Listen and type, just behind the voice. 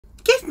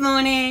Good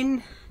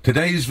morning.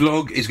 Today's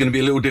vlog is going to be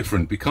a little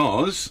different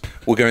because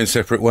we're going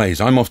separate ways.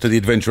 I'm off to the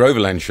Adventure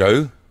Overland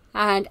show.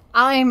 And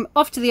I'm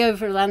off to the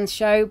Overland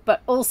show,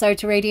 but also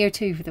to Radio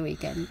 2 for the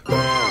weekend.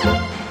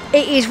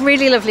 It is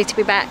really lovely to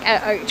be back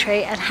at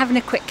Oaktree and having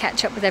a quick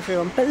catch up with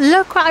everyone. But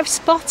look what I've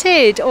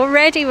spotted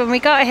already when we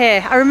got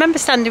here. I remember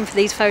standing for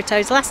these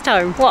photos last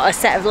time. What a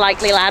set of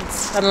likely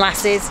lads and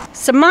lasses.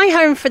 So my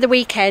home for the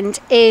weekend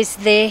is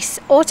this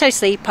auto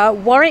sleeper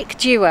Warwick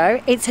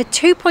Duo. It's a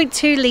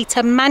 2.2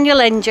 litre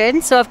manual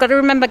engine. So I've got to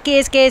remember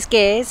gears, gears,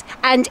 gears.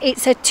 And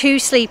it's a 2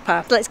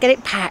 sleeper. Let's get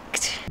it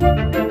packed.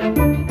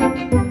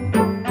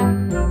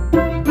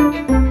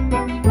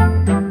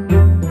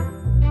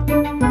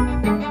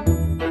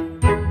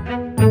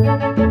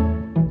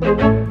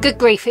 Good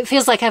grief, it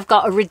feels like I've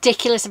got a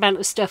ridiculous amount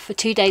of stuff for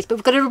 2 days, but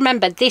we've got to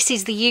remember this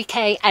is the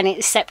UK and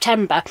it's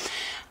September.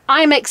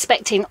 I'm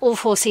expecting all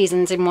 4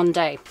 seasons in one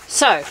day.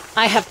 So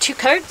I have 2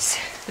 coats,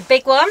 the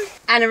big one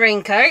and a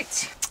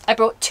raincoat. I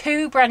brought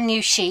 2 brand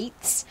new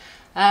sheets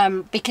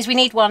because we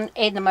need one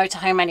in the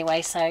motorhome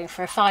anyway, so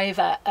for a £5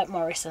 at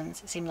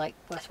Morrison's it seemed like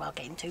worthwhile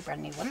getting 2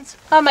 brand new ones.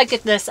 Oh my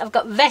goodness, I've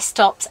got vest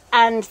tops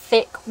and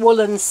thick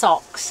woolen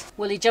socks,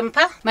 woolly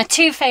jumper, my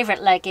 2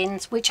 favourite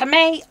leggings which I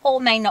may or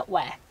may not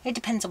wear. It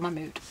depends on my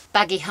mood.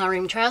 Baggy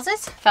harem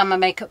trousers. Found my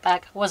makeup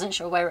bag. I wasn't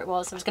sure where it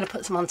was. I was going to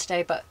put some on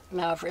today, but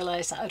now I've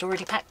realised that I'd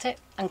already packed it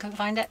and couldn't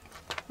find it.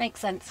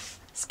 Makes sense.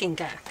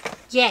 Skincare.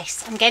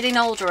 Yes, I'm getting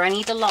older. I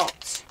need a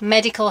lot.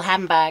 Medical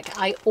handbag.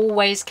 I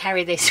always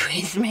carry this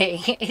with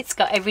me. It's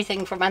got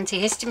everything from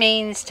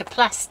antihistamines to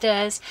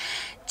plasters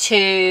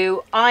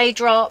to eye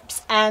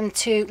drops and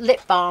to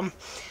lip balm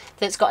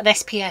that's got an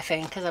SPF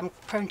in because I'm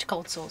prone to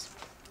cold sores.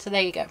 So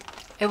there you go.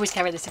 I always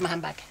carry this in my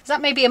handbag. Is that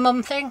maybe a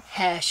mum thing?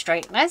 Hair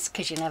straighteners,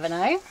 because you never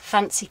know.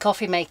 Fancy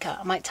coffee maker.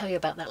 I might tell you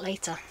about that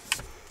later.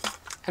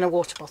 And a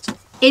water bottle.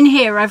 In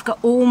here I've got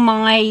all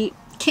my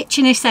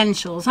kitchen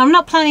essentials. I'm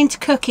not planning to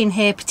cook in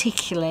here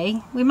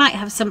particularly. We might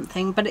have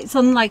something, but it's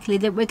unlikely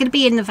that we're going to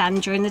be in the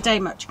van during the day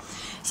much.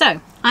 So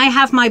I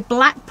have my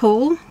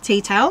Blackpool tea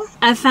towel,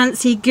 a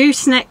fancy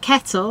gooseneck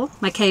kettle,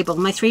 my cable,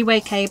 my 3-way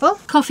cable,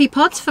 coffee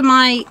pods for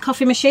my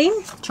coffee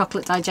machine,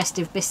 chocolate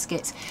digestive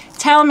biscuits.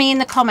 Tell me in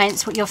the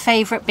comments what your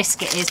favourite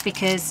biscuit is,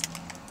 because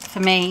for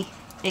me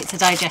it's a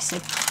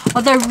digestive.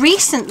 Although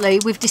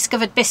recently we've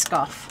discovered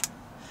Biscoff,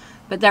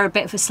 but they're a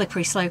bit of a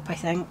slippery slope I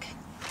think.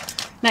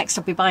 Next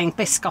I'll be buying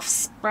Biscoff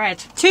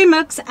spread. 2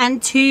 mugs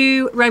and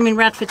 2 Roman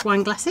Radford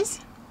wine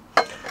glasses.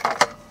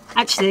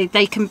 Actually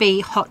they can be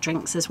hot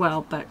drinks as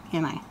well, but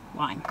you know,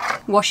 wine.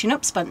 Washing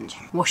up sponge,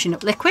 washing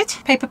up liquid,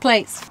 paper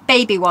plates,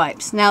 baby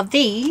wipes. Now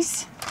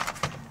these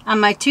and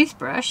my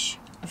toothbrush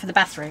for the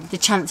bathroom. The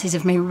chances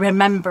of me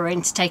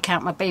remembering to take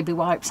out my baby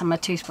wipes and my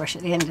toothbrush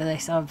at the end of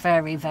this are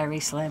very,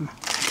 very slim.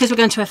 Because we're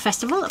going to a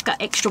festival, I've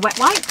got extra wet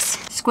wipes.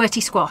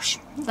 Squirty squash.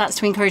 That's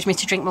to encourage me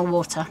to drink more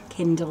water.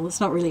 Kindle. It's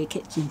not really a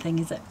kitchen thing,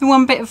 is it? The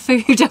one bit of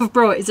food I've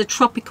brought is a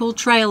tropical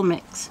trail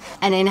mix.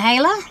 An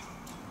inhaler,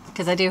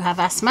 because I do have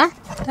asthma.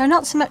 Though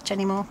not so much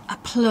anymore. A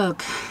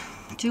plug.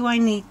 Do I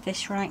need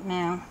this right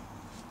now?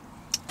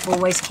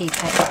 Always keep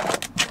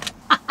it.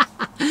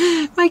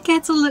 My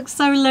kettle looks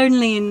so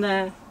lonely in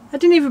there. I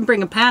didn't even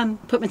bring a pan.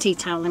 Put my tea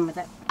towel in with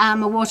it.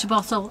 And my water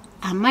bottle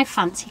and my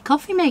fancy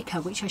coffee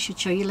maker, which I should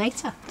show you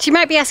later. So you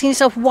might be asking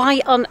yourself,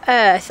 why on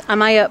earth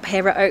am I up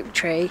here at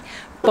Oaktree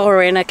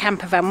borrowing a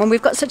camper van when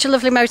we've got such a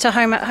lovely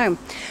motorhome at home?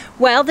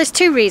 Well, there's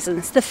 2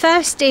 reasons. The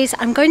first is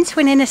I'm going to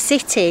an inner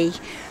city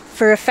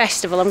for a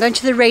festival. I'm going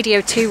to the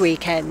Radio 2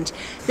 weekend.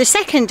 The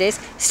second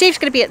is Steve's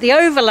going to be at the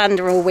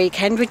Overlander all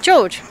weekend with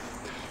George.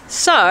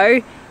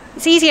 So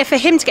it's easier for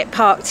him to get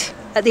parked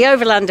at the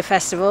Overlander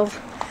festival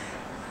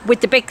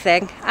with the big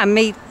thing and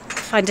me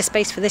find a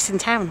space for this in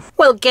town.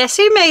 Well, guess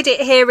who made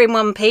it here in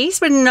one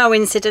piece with no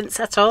incidents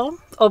at all?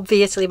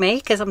 Obviously me,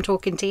 because I'm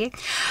talking to you.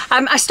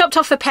 I stopped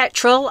off for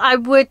petrol. I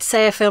would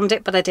say I filmed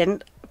it, but I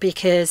didn't,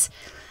 because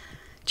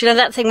do you know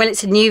that thing when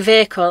it's a new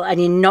vehicle and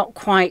you're not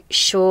quite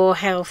sure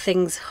how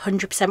things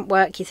 100%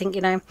 work? You think,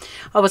 you know,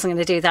 I wasn't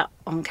going to do that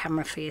on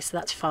camera for you, so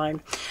that's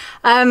fine.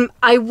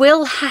 I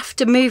will have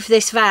to move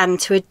this van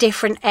to a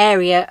different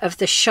area of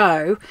the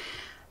show.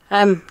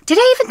 Did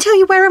I even tell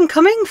you where I'm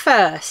coming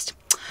first?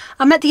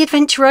 I'm at the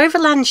Adventure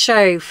Overland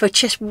show for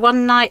just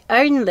one night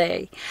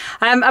only.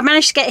 I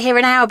managed to get here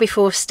an hour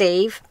before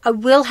Steve. I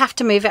will have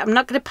to move it. I'm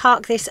not going to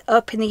park this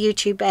up in the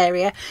YouTube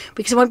area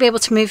because I won't be able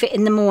to move it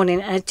in the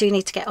morning and I do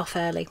need to get off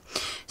early.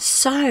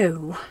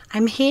 So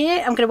I'm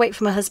here. I'm going to wait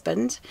for my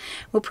husband.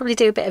 We'll probably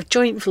do a bit of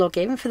joint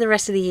vlogging for the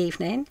rest of the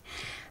evening.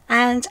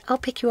 And I'll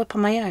pick you up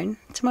on my own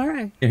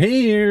tomorrow.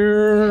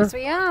 Here. Yes,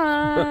 we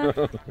are.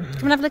 Come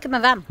and have a look at my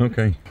van.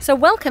 Okay. So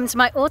welcome to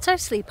my auto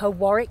sleeper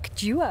Warwick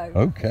Duo.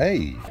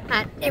 Okay.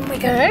 And in we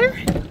go.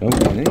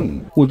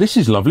 Okay. Well, this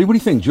is lovely. What do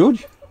you think,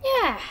 George?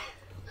 Yeah.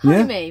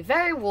 Yeah? Homey,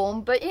 very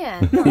warm, but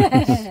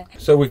yeah.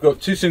 So we've got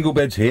 2 single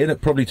beds here.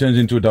 That probably turns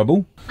into a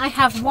double. I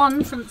have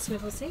 1 front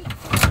swivel seat.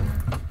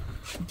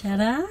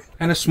 Ta-da.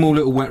 And a small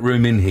little wet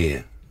room in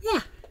here. Yeah.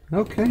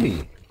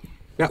 Okay.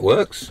 That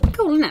works.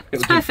 Cool, isn't it?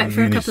 It's perfect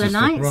for a couple of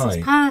nights. Right.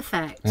 It's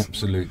perfect.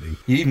 Absolutely.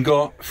 You even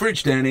got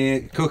fridge down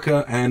here,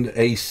 cooker and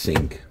a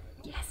sink.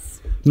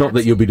 Yes. Not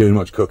that you'll be doing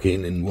much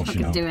cooking and I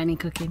washing can up. do any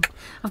cooking.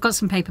 I've got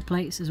some paper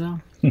plates as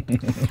well.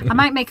 I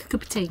might make a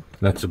cup of tea.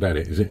 That's about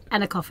it, is it?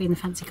 And a coffee in the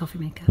fancy coffee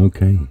maker.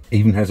 Okay.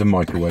 Even has a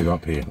microwave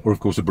up here. Or, of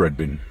course, a bread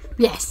bin.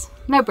 Yes.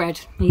 No bread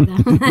either.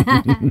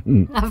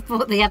 I've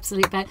bought the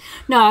absolute best.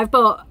 No, I've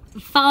bought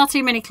far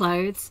too many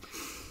clothes.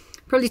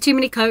 Probably too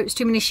many coats,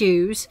 too many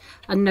shoes,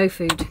 and no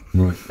food.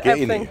 Right. Get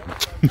in here.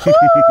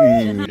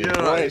 You're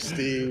right,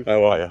 Steve.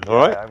 How are you? All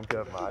right? Yeah, I'm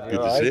good, man.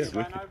 Good to see you.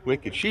 Wicked,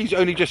 wicked. She's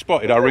only just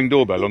spotted our ring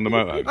doorbell on the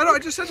motorhome. I know, I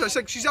just said to her, I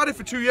said, she's had it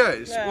for 2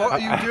 years. Yeah. What are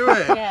you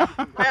doing? Yeah.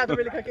 I had a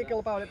really good giggle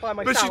about it by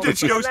myself. But she did,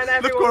 she goes,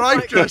 look what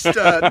I've just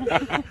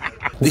done.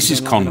 This is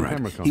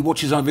Conrad. He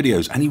watches our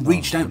videos and he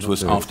reached out to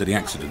us after the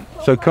accident.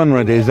 So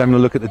Conrad is having a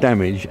look at the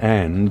damage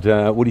and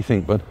what do you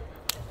think, bud?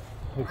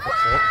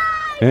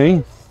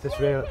 Eh? This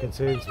rail that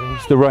concerns me.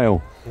 It's the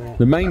rail. Yeah.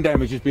 The main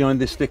damage is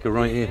behind this sticker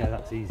right here. Yeah,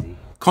 that's easy.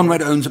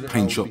 Conrad owns a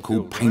paint shop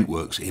called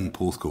Paintworks in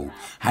Porthcawl,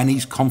 and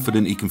he's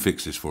confident he can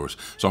fix this for us.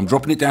 So I'm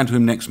dropping it down to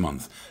him next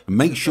month. And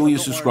make sure you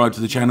subscribe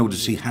to the channel to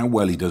see how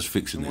well he does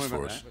fixing this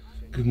for us.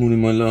 Good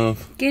morning, my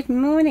love. Good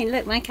morning.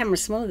 Look, my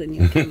camera's smaller than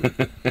your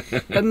camera.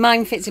 But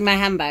mine fits in my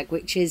handbag,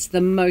 which is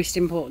the most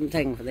important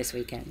thing for this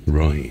weekend.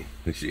 Right.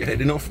 Is she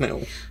heading off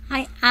now?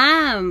 I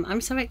am.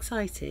 I'm so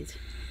excited.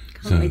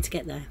 Can't wait to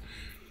get there.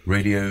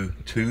 Radio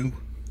 2.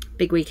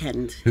 Big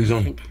weekend. Who's I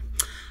on? think.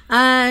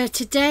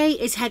 Today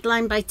is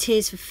headlined by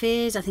Tears for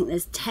Fears. I think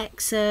there's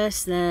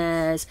Texas,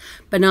 there's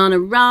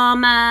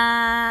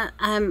Bananarama.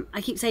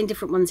 I keep saying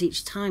different ones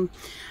each time.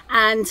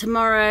 And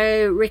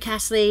tomorrow, Rick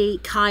Astley,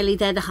 Kylie,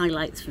 they're the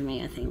highlights for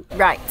me, I think.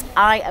 Right,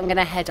 I am going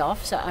to head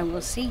off, so I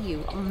will see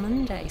you on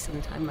Monday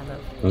sometime, my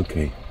love.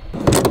 Okay.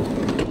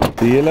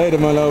 See you later,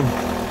 my love.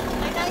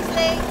 Bye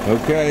nicely.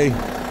 Okay.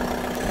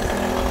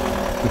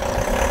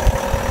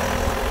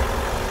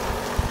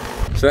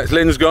 So that's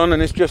Lynds gone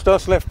and it's just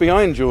us left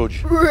behind,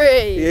 George.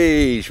 Really?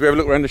 Yay, should we have a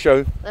look around the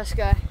show? Let's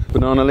go.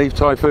 Banana leaf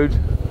Thai food.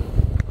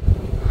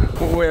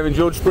 What are we having,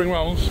 George? Spring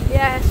rolls?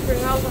 Yeah, spring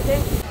rolls, I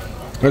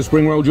think. A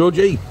spring roll,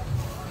 Georgie.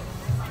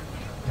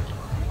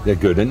 They're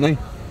good, aren't they?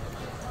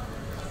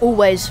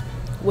 Always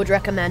would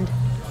recommend.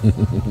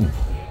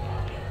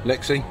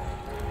 Lexi?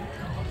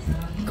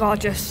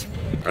 Gorgeous.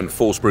 And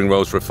 4 spring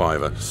rolls for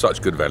 £5.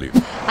 Such good value.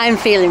 I'm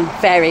feeling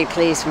very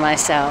pleased with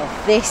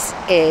myself. This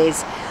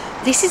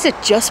is a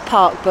Just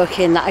Park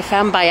booking that I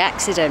found by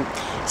accident.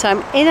 So I'm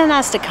in an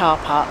Asda car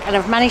park and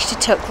I've managed to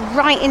tuck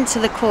right into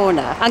the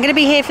corner. I'm going to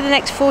be here for the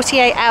next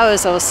 48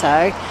 hours or so.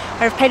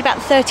 I've paid about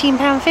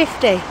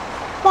 £13.50.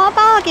 What a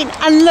bargain!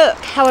 And look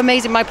how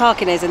amazing my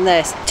parking is in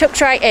this. Tucked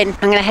right in.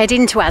 I'm going to head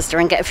into Asda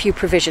and get a few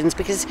provisions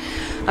because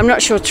I'm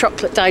not sure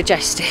chocolate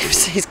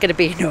digestives is going to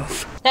be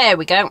enough. There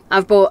we go.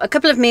 I've bought a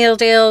couple of meal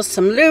deals,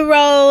 some loo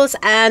rolls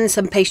and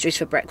some pastries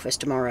for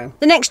breakfast tomorrow.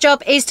 The next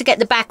job is to get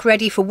the back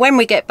ready for when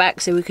we get back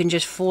so we can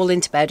just fall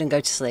into bed and go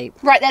to sleep.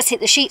 Right, that's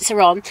it. The sheets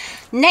are on.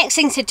 Next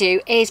thing to do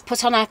is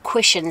put on our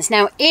cushions.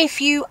 Now, if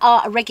you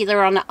are a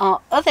regular on our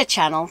other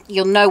channel,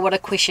 you'll know what a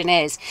cushion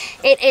is.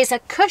 It is a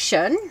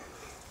cushion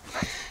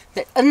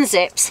that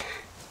unzips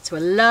to a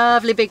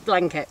lovely big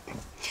blanket.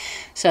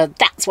 So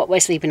that's what we're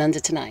sleeping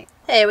under tonight.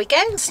 There we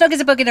go, snug as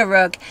a bug in a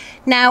rug.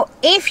 Now,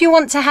 if you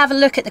want to have a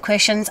look at the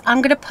cushions,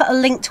 I'm going to put a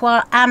link to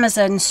our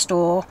Amazon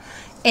store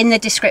in the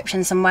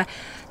description somewhere.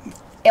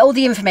 All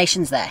the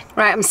information's there.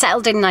 Right, I'm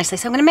settled in nicely,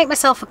 so I'm going to make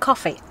myself a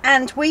coffee.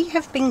 And we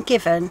have been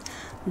given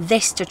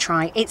this to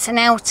try. It's an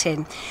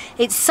outing.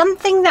 It's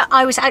something that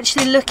I was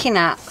actually looking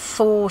at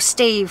for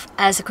Steve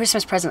as a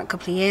Christmas present a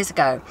couple of years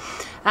ago.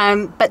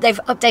 But they've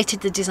updated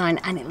the design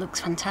and it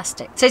looks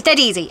fantastic. So it's dead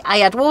easy.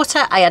 I add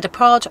water, I add a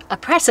pod, I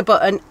press a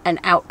button and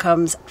out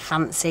comes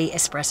fancy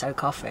espresso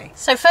coffee.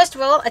 So first of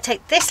all, I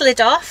take this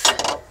lid off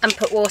and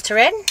put water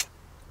in.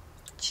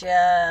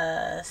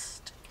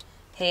 Just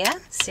here.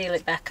 Seal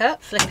it back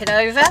up, flip it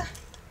over.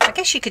 I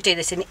guess you could do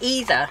this in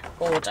either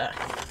order.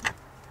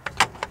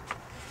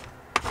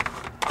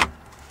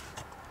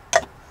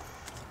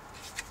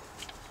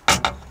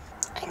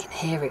 I can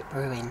hear it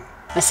brewing.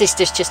 My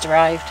sister's just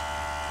arrived.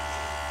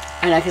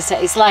 And like I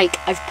said, it's like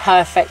I've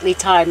perfectly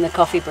timed the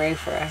coffee brew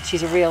for her.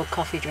 She's a real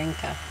coffee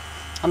drinker.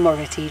 I'm more of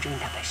a tea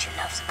drinker, but she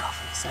loves the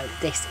coffee, so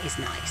this is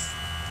nice.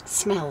 It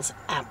smells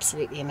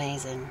absolutely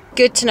amazing.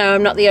 Good to know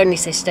I'm not the only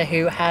sister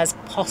who has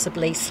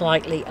possibly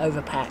slightly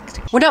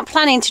overpacked. We're not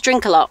planning to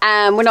drink a lot,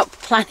 and we're not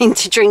planning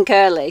to drink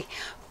early,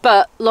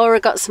 but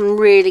Laura got some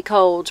really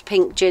cold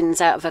pink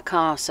gins out of her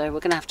car, so we're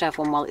going to have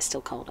one while it's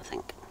still cold, I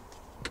think.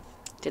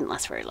 Didn't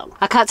last very long.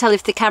 I can't tell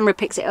if the camera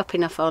picks it up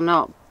enough or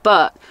not,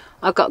 but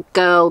I've got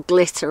girl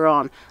glitter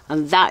on,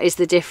 and that is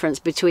the difference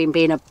between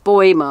being a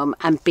boy mum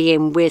and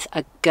being with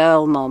a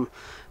girl mum.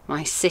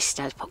 My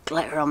sister has put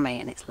glitter on me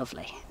and it's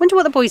lovely. Wonder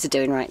what the boys are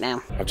doing right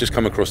now. I've just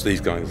come across these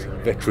guys,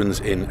 veterans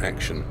in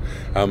action.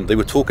 They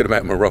were talking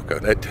about Morocco,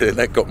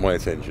 that got my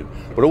attention.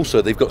 But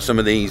also they've got some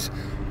of these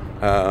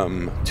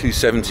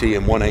 270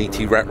 and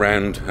 180 wrap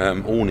round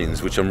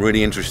awnings, which I'm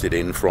really interested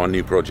in for our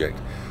new project.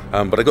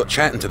 But I got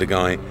chatting to the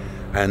guy,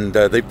 and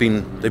they've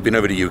been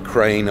over to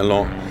Ukraine a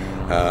lot,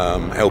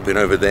 helping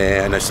over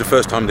there, and it's the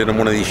first time they've done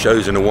one of these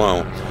shows in a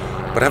while.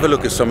 But have a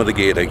look at some of the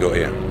gear they got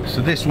here.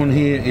 So this one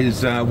here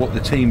is what the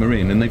team are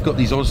in, and they've got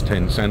these Oz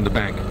tents and the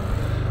back.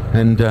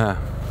 And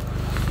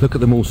look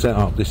at them all set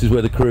up. This is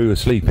where the crew are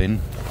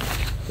sleeping.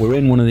 We're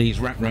in one of these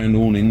wrap-round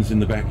awnings in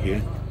the back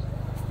here.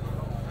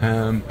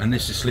 And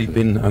this is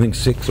sleeping, I think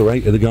 6 or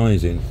 8 of the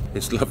guys in.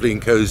 It's lovely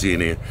and cosy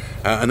in here.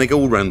 And they go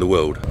all around the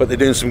world. But they're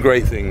doing some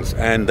great things,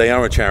 and they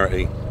are a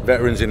charity.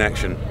 Veterans in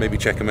Action. Maybe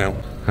check them out.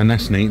 And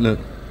that's neat, look.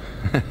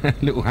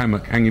 Little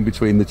hammock hanging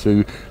between the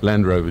 2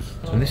 Land Rovers.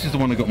 And this is the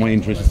one that got my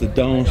interest. It's the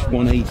Dash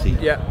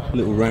 180. Yeah.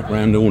 Little wrap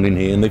round awning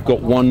here, and they've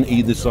got one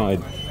either side.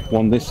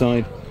 One this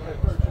side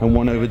and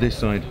one over this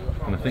side.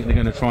 And I think they're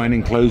going to try and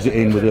enclose it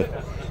in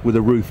with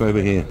a roof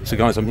over here. So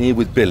guys, I'm here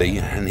with Billy,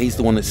 and he's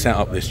the one that set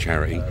up this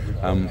charity,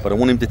 but I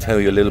want him to tell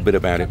you a little bit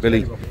about it.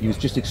 Billy, he was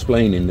just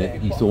explaining that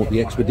he thought the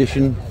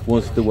expedition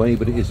was the way,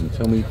 but it isn't.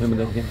 Tell me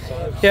that again.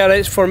 Yeah,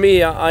 it's for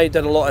me. I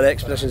did a lot of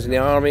expeditions in the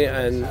army,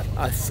 and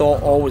I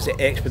thought always the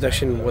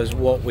expedition was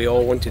what we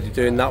all wanted to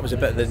do, and that was a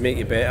bit that'd make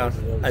you better,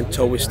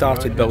 until we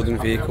started building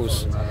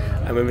vehicles.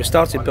 And when we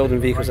started building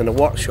vehicles in the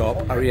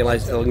workshop, I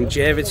realised the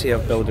longevity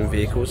of building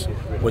vehicles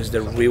was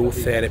the real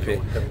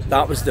therapy.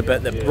 That was the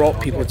bit that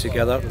brought people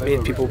together,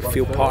 made people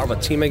feel part of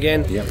a team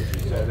again. Yep.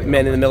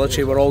 Men in the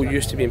military were all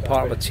used to being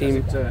part of a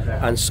team,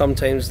 and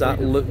sometimes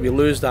we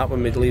lose that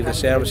when we leave the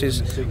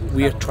services.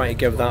 We're trying to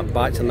give that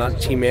back to that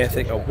team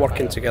ethic of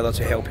working together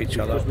to help each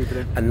other,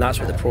 and that's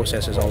what the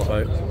process is all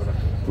about.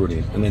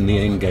 Brilliant. And then the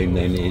end game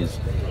then is,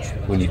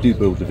 when you do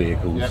build the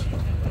vehicles,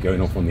 going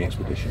off on the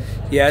expedition.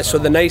 Yeah, so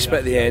the nice bit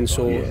at the end.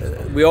 So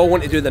we all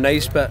want to do the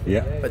nice bit,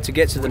 yeah, but to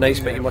get to the nice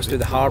bit you must do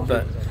the hard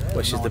bit,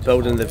 which is the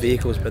building of the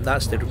vehicles. But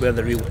that's where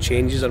the real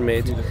changes are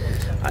made.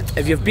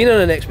 If you've been on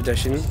an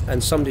expedition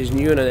and somebody's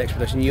new on an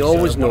expedition, you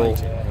always know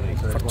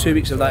for 2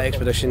 weeks of that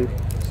expedition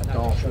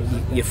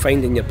you're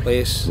finding your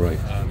place. Right.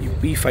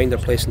 We find our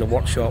place in the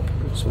workshop.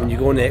 So when you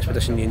go on the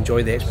expedition, you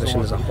enjoy the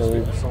expedition as a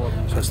whole.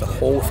 So it's the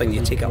whole thing.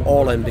 You take it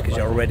all in because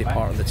you're already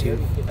part of the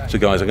team. So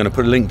guys, I'm going to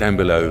put a link down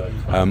below.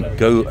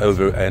 Go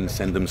over and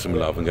send them some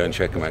love and go and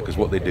check them out, because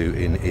what they do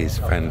is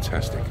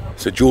fantastic.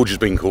 So George has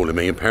been calling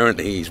me.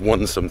 Apparently he's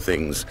won some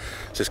things.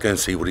 So let's go and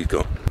see what he's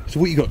got. So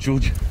what you got,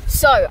 George?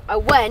 So I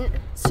went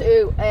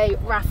to a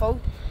raffle,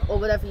 or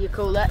whatever you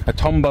call it. A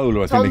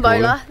tombola, I think they call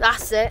it. Tombola,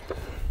 that's it.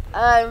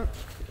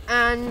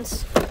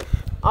 And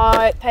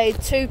I paid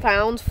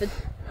 £2 for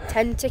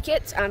 10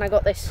 tickets, and I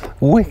got this.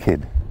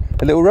 Wicked.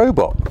 A little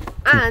robot.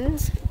 And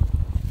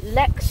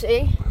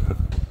Lexi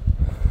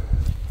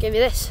gave me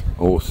this.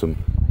 Awesome.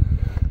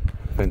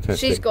 Fantastic.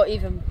 She's got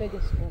even bigger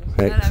scores.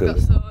 Excellent. And I've got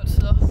so much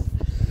stuff.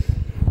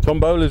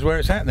 Tombola's where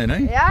it's at then,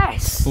 eh?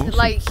 Yes. Awesome.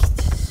 Like,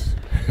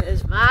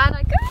 this man,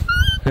 I got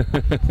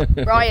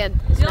Brian.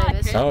 His name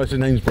is. Oh, his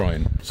name's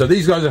Brian. So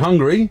these guys are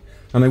hungry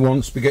and they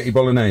want spaghetti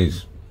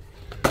bolognese.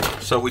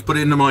 So we put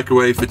it in the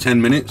microwave for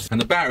 10 minutes,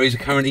 and the batteries are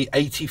currently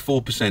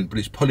 84%, but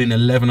it's pulling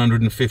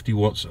 1150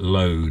 watts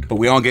load. But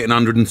we are getting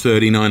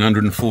 130,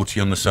 940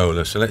 on the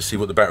solar, so let's see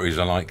what the batteries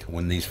are like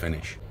when these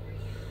finish.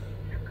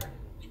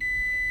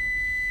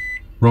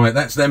 Right,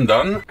 that's them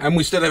done, and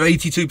we still have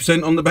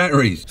 82% on the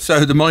batteries.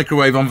 So the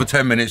microwave on for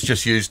 10 minutes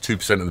just used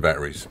 2% of the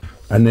batteries.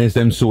 And there's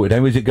them sorted.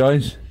 How is it,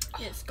 guys?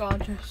 It's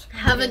gorgeous. I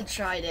haven't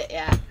tried it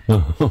yet.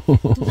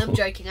 I'm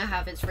joking, I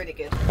have. It's really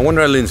good. I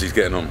wonder how Lindsay's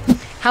getting on.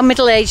 How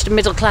middle-aged and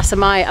middle class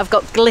am I? I've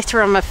got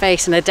glitter on my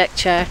face and a deck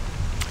chair.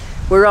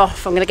 We're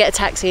off. I'm going to get a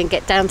taxi and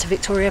get down to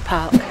Victoria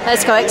Park.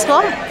 Let's go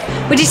explore.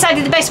 We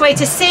decided the best way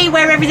to see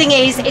where everything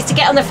is to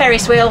get on the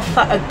Ferris wheel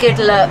for a good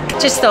look.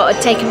 Just thought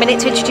I'd take a minute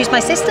to introduce my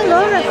sister,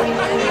 Laura.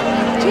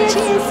 Cheers.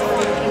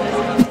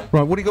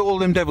 Right, what do you got all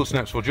them devil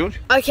snaps for,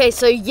 George? Okay,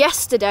 so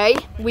yesterday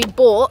we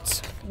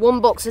bought one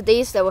box of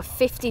these. They were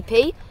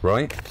 50p.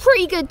 Right.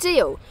 Pretty good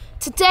deal.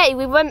 Today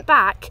we went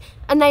back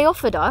and they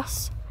offered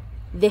us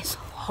this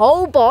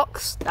whole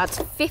box. That's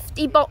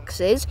 50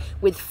 boxes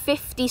with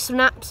 50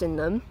 snaps in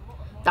them.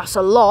 That's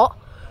a lot,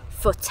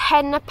 for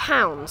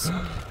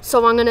 £10.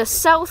 So I'm gonna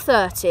sell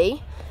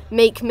 30,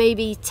 make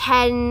maybe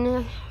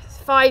 £10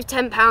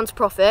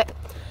 profit,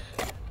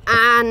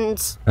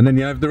 and then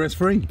you have the rest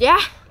free?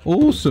 Yeah.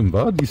 Awesome,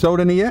 bud. You sold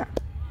any yet?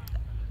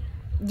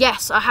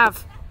 Yes, I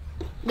have.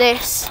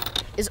 This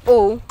is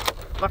all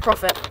my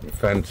profit.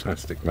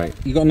 Fantastic, mate.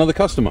 You got another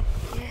customer?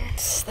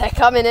 Yes, they're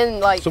coming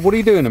in like... So what are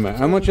you doing, mate?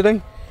 How much are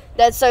they?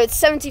 So it's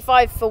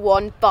 75 for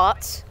one,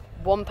 but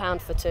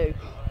 £1 for two.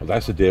 Well,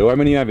 that's a deal. How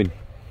many are you having?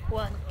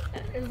 One.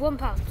 £1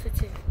 for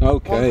two.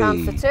 Okay.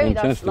 £1 for two.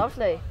 Fantastic. That's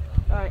lovely.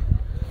 All right.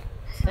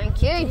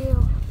 Thank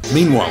you.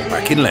 Meanwhile,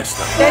 back in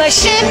Leicester. The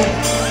ship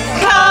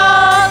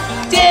called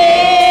Dignity.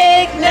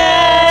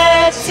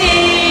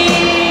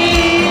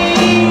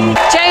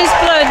 James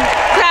Blunt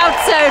crowd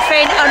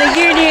surfing on a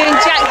Union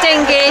Jack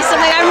dinghy,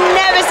 something I've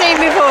never seen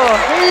before.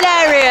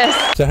 Hilarious.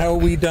 So how are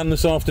we done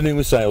this afternoon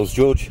with sales,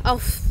 George?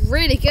 Oh,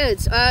 really good.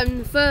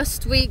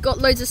 First we got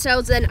loads of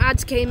sales, then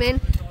ads came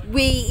in.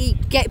 We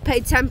get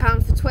paid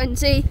 £10 for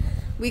 20.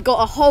 We got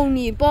a whole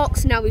new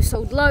box, now we've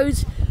sold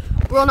loads.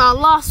 We're on our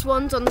last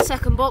ones on the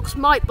second box,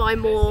 might buy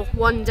more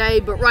one day,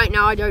 but right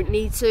now I don't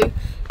need to.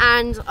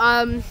 And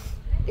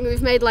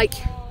we've made like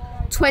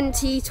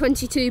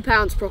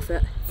 £22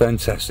 profit.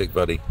 Fantastic,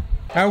 buddy.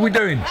 How are we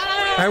doing?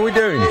 How are we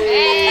doing?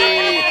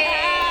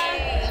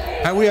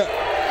 How are we up?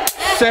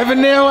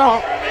 7-0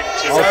 up.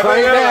 I'll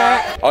take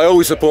that. I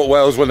always support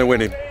Wales when they're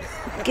winning.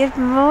 Good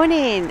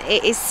morning.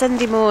 It is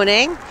Sunday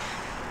morning,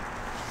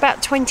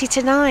 about 20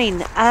 to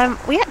 9.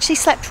 We actually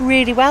slept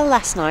really well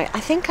last night. I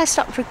think I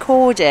stopped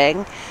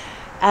recording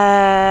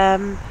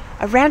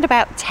around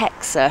about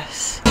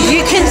Texas.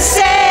 You can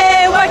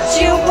say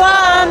what you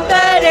want,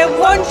 but it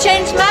won't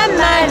change my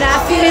mind. I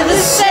feel the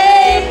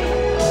same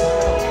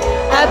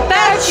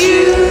about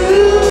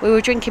you. We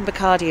were drinking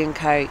Bacardi and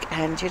Coke,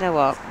 and you know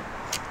what?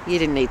 You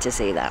didn't need to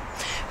see that.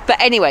 But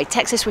anyway,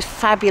 Texas was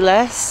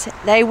fabulous.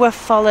 They were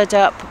followed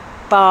up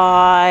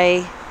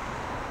by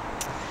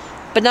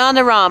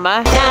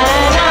Bananarama. Na,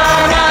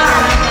 na, na.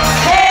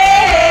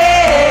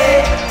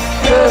 Hey,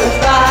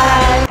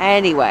 goodbye.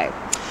 Anyway,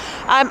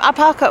 our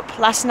park up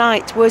last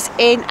night was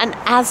in an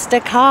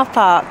Asda car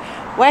park.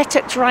 We're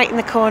tucked right in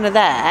the corner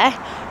there.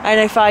 And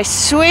if I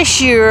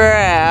swish you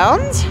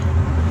around,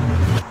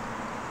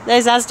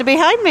 there's Asda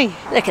behind me.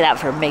 Look at that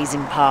for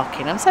amazing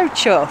parking. I'm so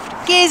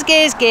chuffed. Gears,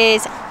 gears,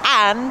 gears.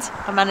 And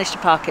I managed to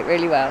park it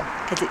really well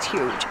because it's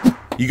huge.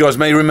 You guys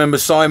may remember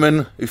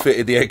Simon, who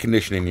fitted the air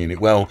conditioning unit.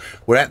 Well,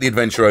 we're at the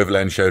Adventure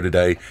Overland show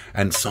today,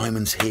 and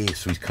Simon's here,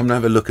 so he's come to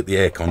have a look at the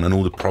aircon and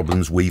all the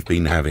problems we've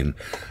been having.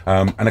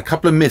 And a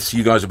couple of myths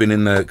you guys have been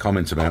in the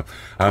comments about.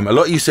 A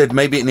lot of you said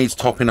maybe it needs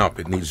topping up,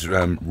 it needs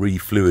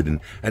re-fluid,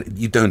 and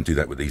you don't do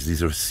that with these.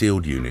 These are a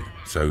sealed unit,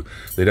 so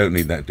they don't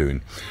need that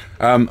doing.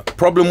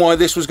 Problem why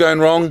this was going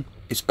wrong?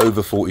 It's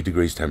over 40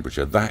 degrees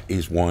temperature. That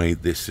is why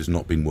this has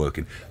not been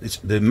working.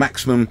 The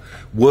maximum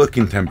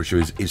working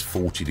temperature is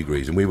 40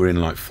 degrees, and we were in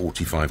like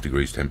 45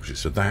 degrees temperature.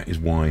 So that is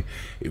why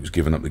it was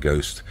giving up the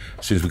ghost.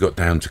 As soon as we got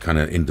down to kind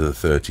of into the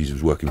 30s, it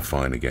was working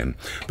fine again.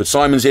 But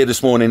Simon's here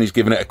this morning. He's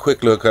given it a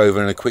quick look over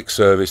and a quick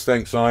service.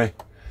 Thanks, Si.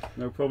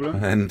 No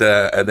problem. And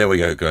there we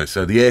go, guys.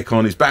 So the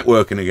aircon is back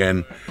working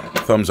again.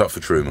 Thumbs up for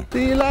Truman.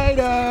 See you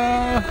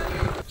later.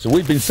 So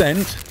we've been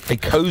sent a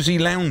cozy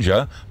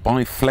lounger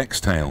by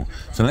Flextail.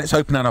 So let's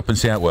open that up and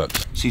see how it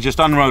works. So you just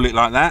unroll it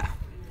like that.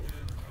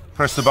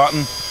 Press the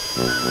button.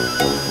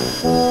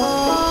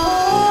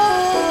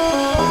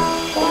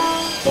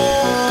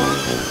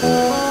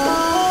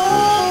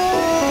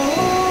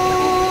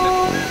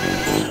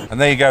 And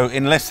there you go.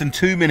 In less than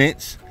 2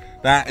 minutes,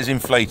 that is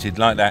inflated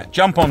like that.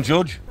 Jump on,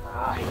 George.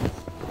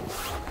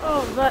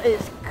 Oh, that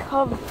is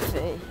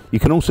comfy. You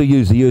can also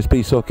use the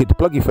USB socket to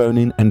plug your phone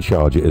in and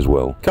charge it as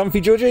well.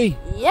 Comfy, Georgie?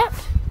 Yep.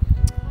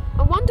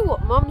 I wonder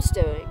what Mum's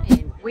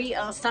doing. We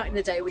are starting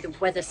the day with a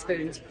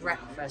Wetherspoons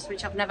breakfast,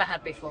 which I've never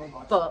had before,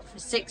 but for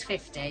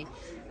 $6.50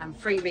 and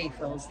free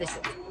refills, this is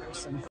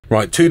awesome.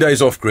 Right, 2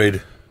 days off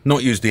grid.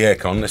 Not used the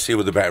aircon. Let's see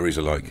what the batteries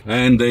are like.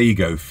 And there you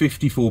go,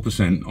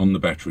 54% on the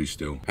battery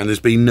still. And there's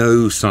been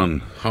no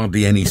sun,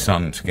 hardly any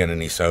sun to get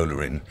any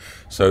solar in.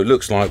 So it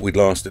looks like we'd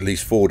last at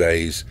least 4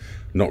 days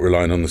not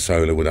relying on the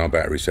solar with our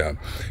battery setup.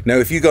 Now,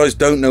 if you guys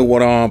don't know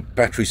what our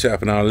battery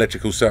setup and our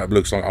electrical setup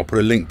looks like, I'll put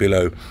a link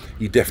below.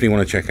 You definitely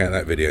want to check out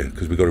that video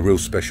because we've got a real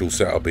special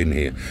setup in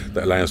here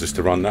that allows us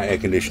to run that air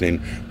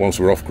conditioning whilst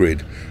we're off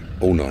grid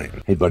all night.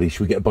 Hey buddy, should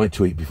we get a bite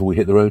to eat before we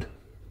hit the road?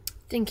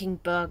 Thinking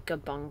burger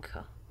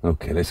bunker.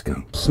 Okay, let's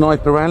go.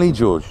 Sniper Alley,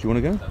 George, do you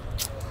want to go?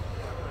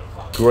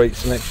 Great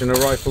selection of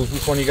rifles.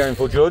 Which one are you going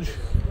for, George?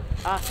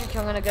 I think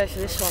I'm going to go for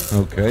this one.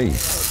 Okay. Not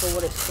sure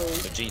what it's called.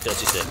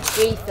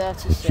 G36.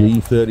 G36.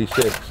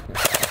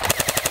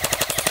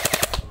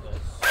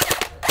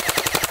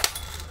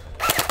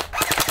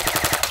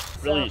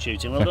 G36. Brilliant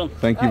shooting, well done.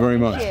 Thank you very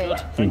much.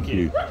 Thank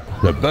you.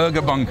 The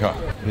burger bunker.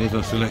 Here's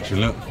our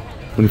selection, look.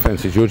 What do you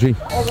fancy, Georgie? Ooh.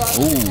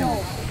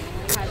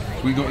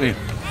 What we got here?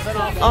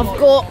 I've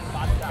got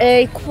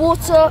a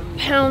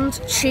 £1/4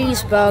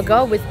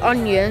 cheeseburger with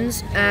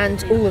onions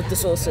and all of the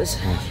sauces.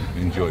 Awesome.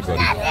 Enjoy,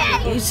 buddy.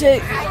 You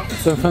too.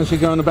 So fancy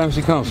going to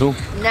Bouncy Castle?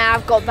 Now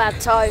I've got a bad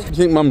toe. What do you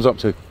think Mum's up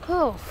to?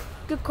 Oh,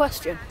 good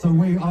question. So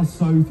we are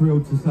so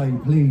thrilled to say,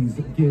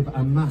 please give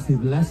a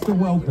massive Leicester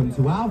welcome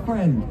to our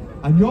friend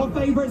and your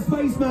favourite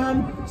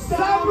spaceman,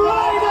 Sam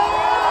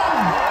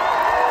Ryder!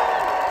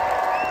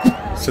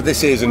 So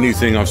this is a new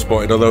thing I've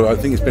spotted, although I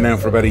think it's been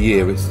out for about a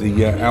year. It's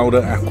the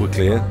Alder Aqua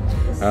Clear,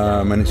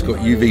 and it's got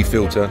UV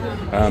filter,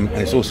 and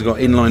it's also got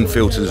inline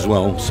filters as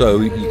well, so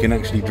you can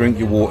actually drink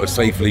your water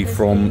safely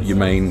from your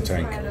main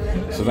tank.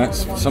 So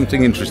that's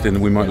something interesting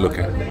that we might look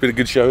at. It's been a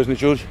good show, hasn't it,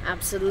 George?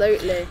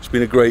 Absolutely. It's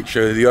been a great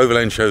show. The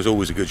Overland show is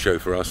always a good show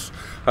for us.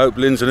 I hope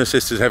Lynds and her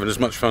sister's having as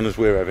much fun as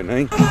we're having,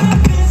 eh?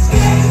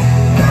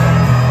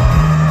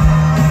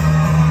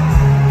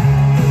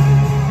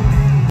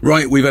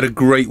 Right, we've had a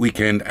great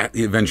weekend at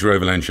the Adventure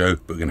Overland show,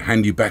 but we're going to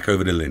hand you back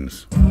over to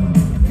Lynds.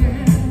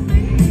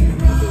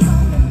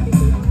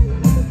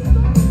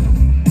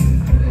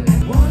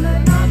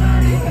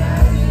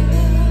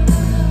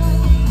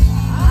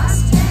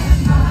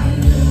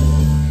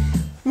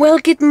 Well,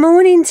 good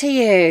morning to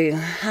you.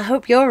 I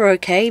hope you're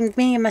okay.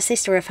 Me and my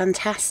sister are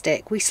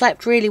fantastic. We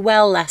slept really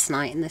well last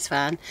night in this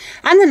van,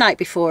 and the night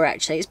before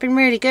actually. It's been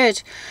really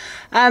good.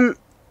 I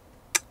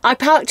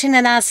parked in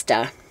an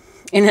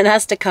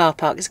Asda car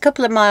park. It's a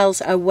couple of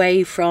miles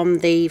away from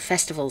the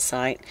festival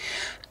site,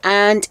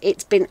 and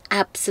it's been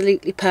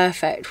absolutely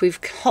perfect. We've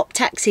hopped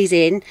taxis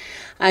in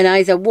and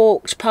either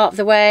walked part of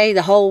the way,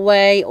 the whole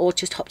way, or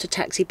just hopped a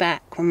taxi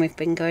back when we've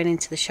been going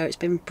into the show. It's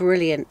been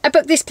brilliant. I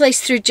booked this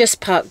place through Just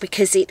Park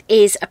because it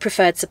is a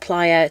preferred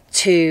supplier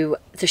to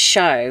the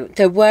show.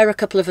 There were a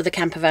couple of other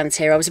camper vans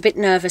here. I was a bit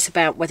nervous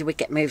about whether we'd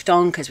get moved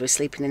on because we're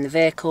sleeping in the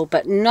vehicle,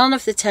 but none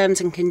of the terms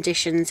and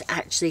conditions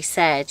actually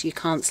said you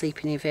can't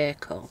sleep in your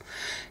vehicle.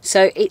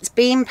 So it's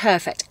been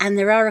perfect, and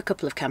there are a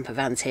couple of camper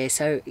vans here,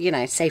 so you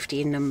know, safety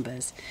in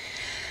numbers.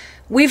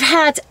 We've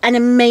had an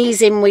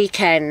amazing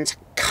weekend.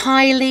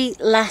 Kylie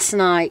last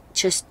night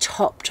just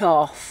topped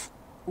off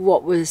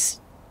what was...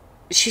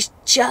 She's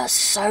just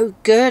so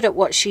good at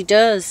what she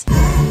does.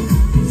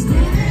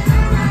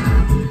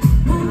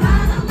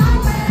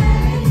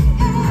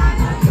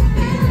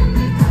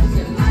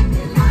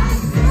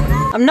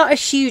 I'm not a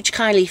huge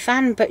Kylie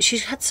fan, but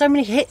she's had so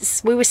many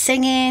hits. We were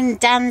singing,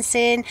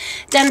 dancing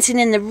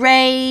in the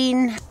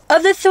rain.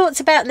 Other thoughts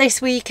about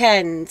this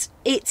weekend?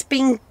 It's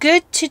been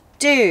good to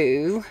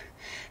do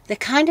the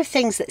kind of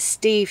things that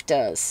Steve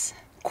does.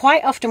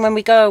 Quite often when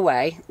we go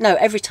away, no,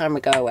 every time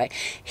we go away,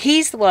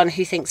 he's the one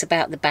who thinks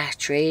about the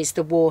batteries,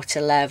 the water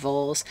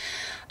levels,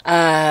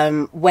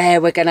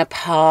 where we're going to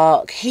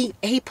park.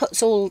 He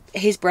puts all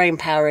his brain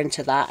power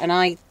into that, and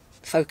I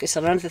focus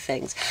on other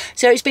things.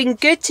 So it's been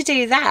good to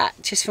do that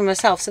just for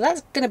myself. So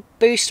that's going to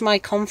boost my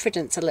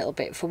confidence a little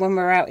bit for when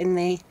we're out in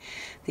the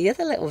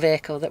other little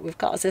vehicle that we've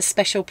got as a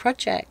special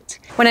project.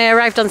 When I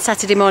arrived on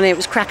Saturday morning, it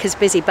was crackers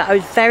busy, but I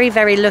was very,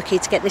 very lucky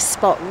to get this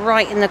spot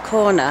right in the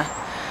corner.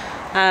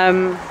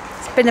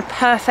 It's been a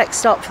perfect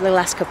stop for the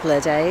last couple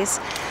of days.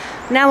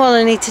 Now all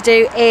I need to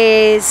do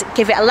is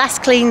give it a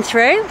last clean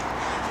through,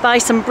 buy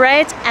some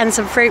bread and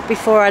some fruit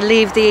before I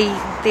leave the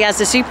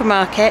Asda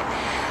supermarket,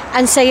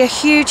 and say a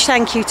huge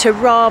thank you to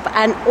Rob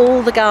and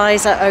all the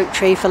guys at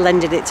Oaktree for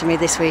lending it to me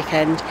this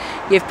weekend.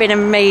 You've been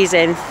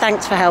amazing.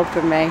 Thanks for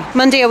helping me.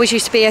 Monday always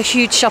used to be a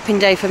huge shopping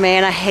day for me,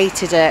 and I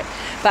hated it.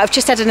 But I've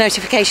just had a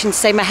notification to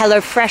say my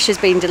HelloFresh has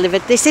been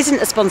delivered. This isn't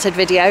a sponsored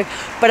video,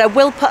 but I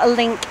will put a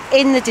link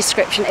in the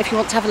description if you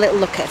want to have a little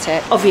look at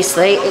it.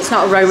 Obviously, it's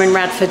not a Roman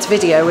Radford's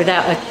video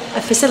without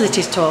a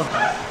facilities tour.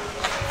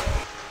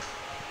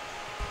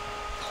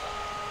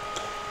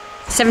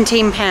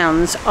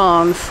 £17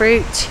 on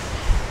fruit,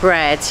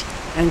 bread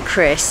and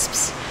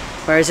crisps,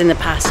 whereas in the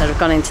past I'd have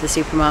gone into the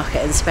supermarket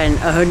and spent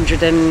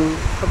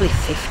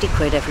 150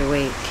 quid every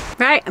week.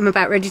 Right, I'm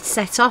about ready to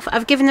set off.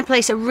 I've given the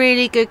place a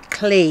really good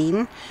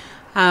clean,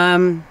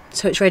 so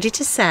it's ready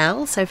to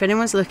sell. So if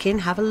anyone's looking,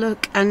 have a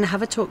look and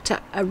have a talk to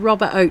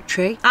Rob at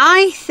Oaktree.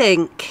 I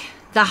think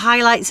the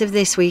highlights of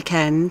this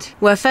weekend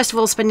were, first of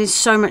all, spending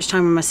so much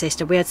time with my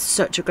sister. We had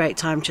such a great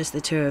time, just the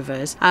two of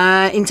us.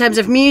 In terms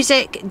of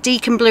music,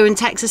 Deacon Blue and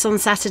Texas on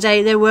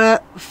Saturday, they were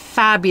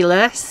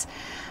fabulous.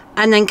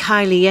 And then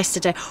Kylie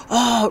yesterday.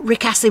 Oh,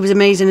 Rick Astley was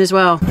amazing as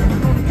well.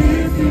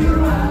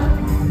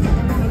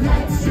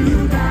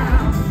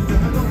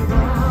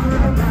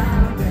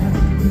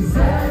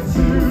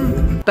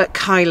 But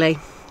Kylie,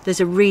 there's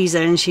a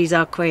reason she's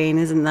our queen,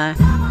 isn't there?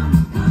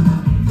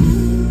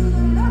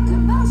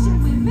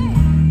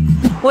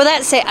 Well,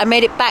 that's it. I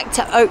made it back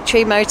to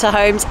Oaktree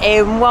Motorhomes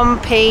in one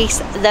piece.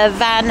 The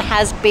van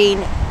has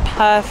been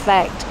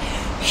perfect.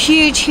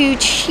 Huge,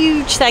 huge,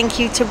 huge thank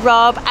you to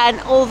Rob and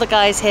all the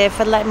guys here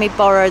for letting me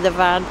borrow the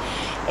van.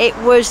 It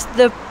was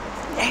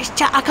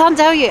I can't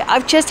tell you,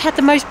 I've just had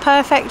the most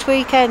perfect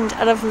weekend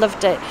and I've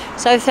loved it.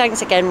 So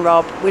thanks again,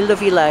 Rob. We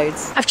love you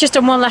loads. I've just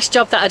done one last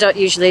job that I don't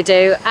usually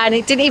do, and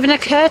it didn't even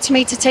occur to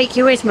me to take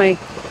you with me.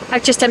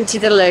 I've just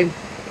emptied the loo.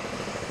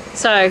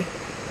 So,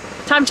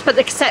 time to put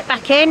the cassette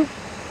back in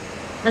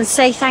and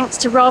say thanks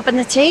to Rob and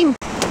the team.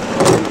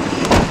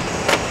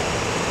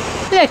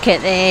 Look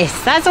at this,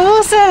 that's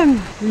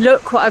awesome.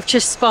 Look what I've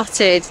just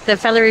spotted. The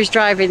fella who's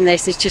driving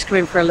this is just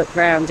coming for a look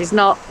round. He's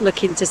not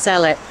looking to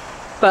sell it,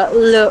 but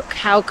look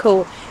how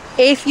cool.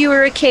 If you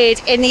were a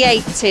kid in the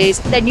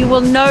 80s, then you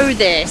will know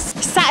this.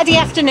 Saturday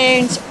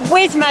afternoons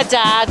with my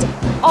dad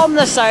on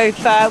the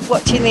sofa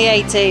watching the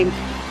A-Team.